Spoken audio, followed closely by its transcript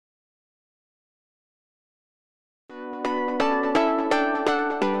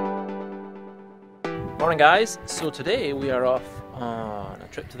Morning guys, so today we are off on a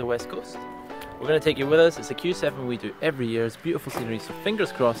trip to the west coast. We're going to take you with us. It's a Q7 we do every year. It's beautiful scenery, so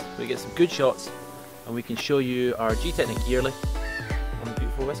fingers crossed we get some good shots and we can show you our Gtechniq Yearly on the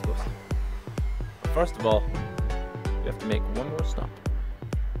beautiful west coast. But first of all, we have to make one more stop.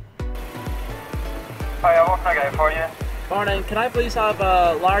 Hiya, what can I get for you? Morning, can I please have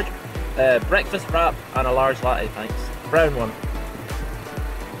a large breakfast wrap and a large latte, thanks. Brown one.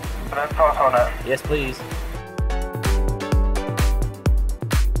 Brown sauce on it? Yes please.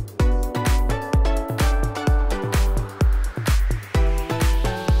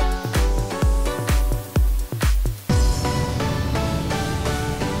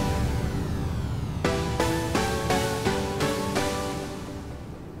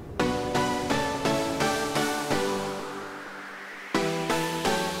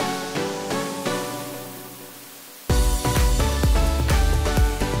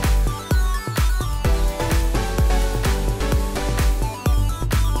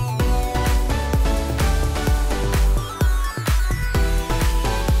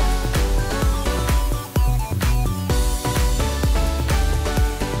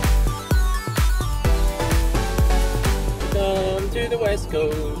 To the west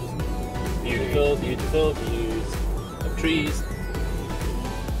coast, beautiful, beautiful views of trees.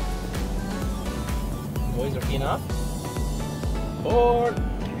 Boys are keen up. Or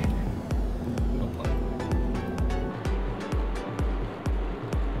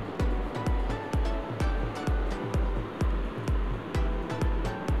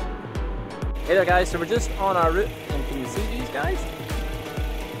hey there guys, so we're just on our route and can you see these guys?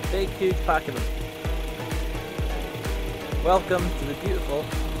 Big huge pack of them. Welcome to the beautiful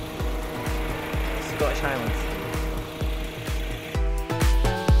Scottish Highlands.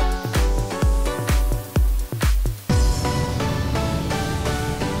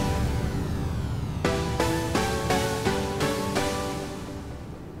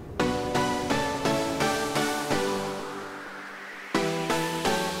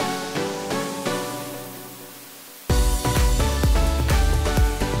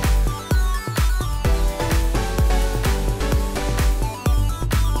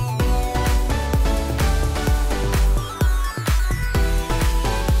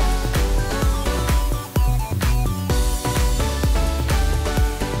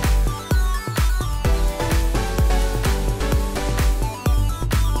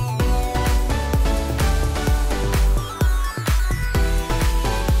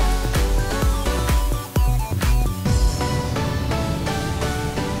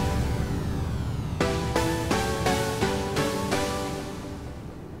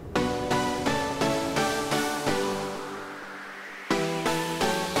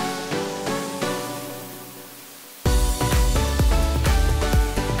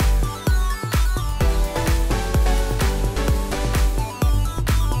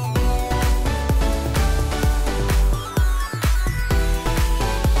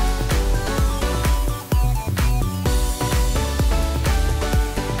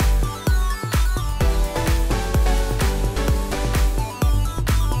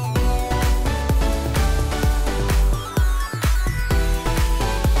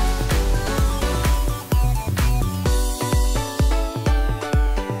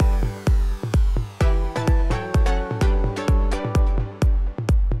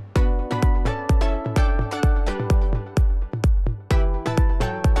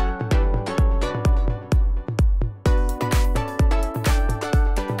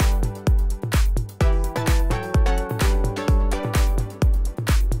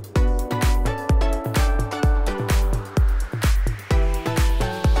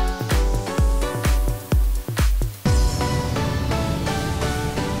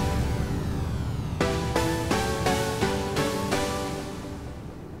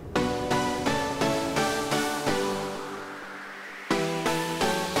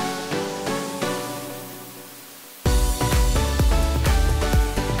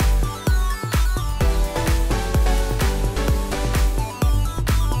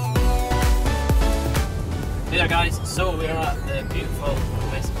 Hey there guys, so we're at the beautiful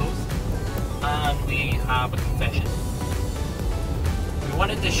west coast and we have a confession. We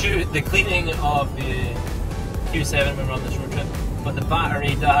wanted to shoot the cleaning of the Q7 when we were on this road trip, but the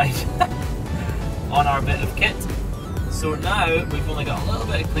battery died on our bit of kit. So now we've only got a little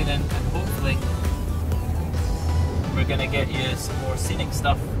bit of cleaning and hopefully we're going to get you some more scenic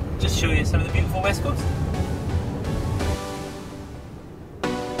stuff, just show you some of the beautiful west coast.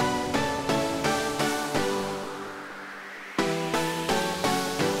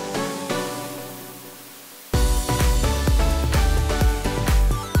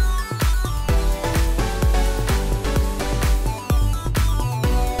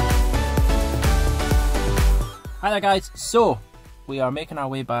 Hi there guys, so we are making our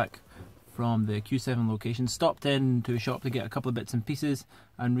way back from the Q7 location. Stopped in to a shop to get a couple of bits and pieces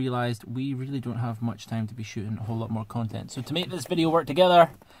and realised we really don't have much time to be shooting a whole lot more content. So to make this video work together,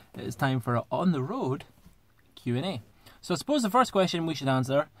 it is time for an on the road Q&A. So I suppose the first question we should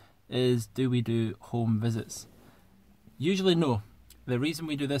answer is, do we do home visits? Usually no. The reason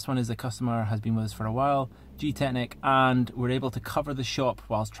we do this one is the customer has been with us for a while, Gtechniq, and we're able to cover the shop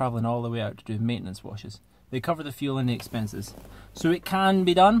whilst travelling all the way out to do maintenance washes. They cover the fuel and the expenses. So it can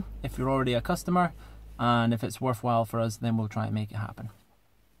be done if you're already a customer, and if it's worthwhile for us, then we'll try and make it happen.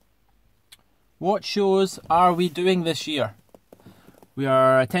 What shows are we doing this year? We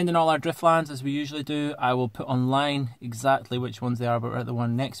are attending all our Driftlands as we usually do. I will put online exactly which ones they are, but we're at the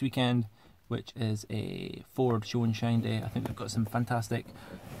one next weekend, which is a Ford show and shine day. I think we've got some fantastic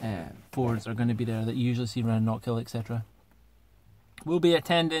Fords are going to be there that you usually see around Knockhill, etc. We'll be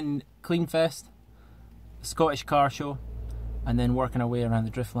attending Cleanfest, the Scottish Car Show, and then working our way around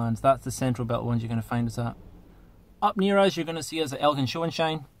the Driftlands. That's the central belt ones you're going to find us at. Up near us, you're going to see us at Elgin Show and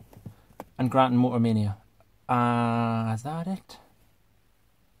Shine and Granton Motor Mania. Is that it?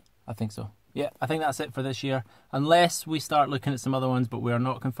 I think so. Yeah, I think that's it for this year, unless we start looking at some other ones, but we are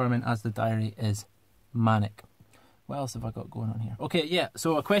not confirming as the diary is manic. What else have I got going on here? Okay, yeah,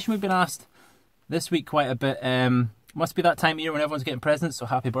 so a question we've been asked this week quite a bit. Must be that time of year when everyone's getting presents, so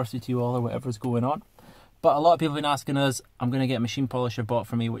happy birthday to you all or whatever's going on. But a lot of people have been asking us, I'm going to get a machine polisher bought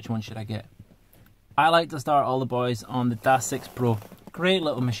for me, which one should I get? I like to start all the boys on the DAS 6 Pro. Great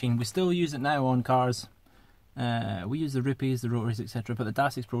little machine. We still use it now on cars. We use the Rupes, the rotaries, etc. But the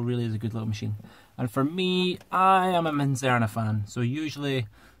DAS 6 Pro really is a good little machine. And for me, I am a Manzerna fan. So usually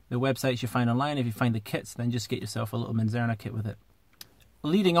the websites you find online, if you find the kits, then just get yourself a little Manzerna kit with it.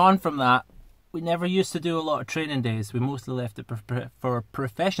 Leading on from that, we never used to do a lot of training days. We mostly left it for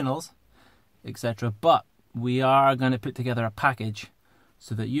professionals, etc. But we are going to put together a package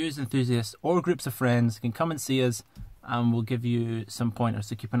so that you as enthusiasts or groups of friends can come and see us, and we'll give you some pointers,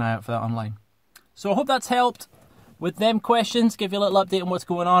 so keep an eye out for that online. So I hope that's helped with them questions, give you a little update on what's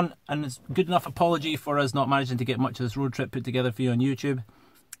going on, and it's good enough apology for us not managing to get much of this road trip put together for you on YouTube.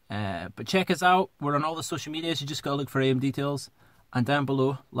 But check us out, we're on all the social medias, you just got to look for AMDetails, and down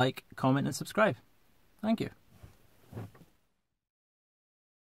below, like, comment and subscribe. Thank you.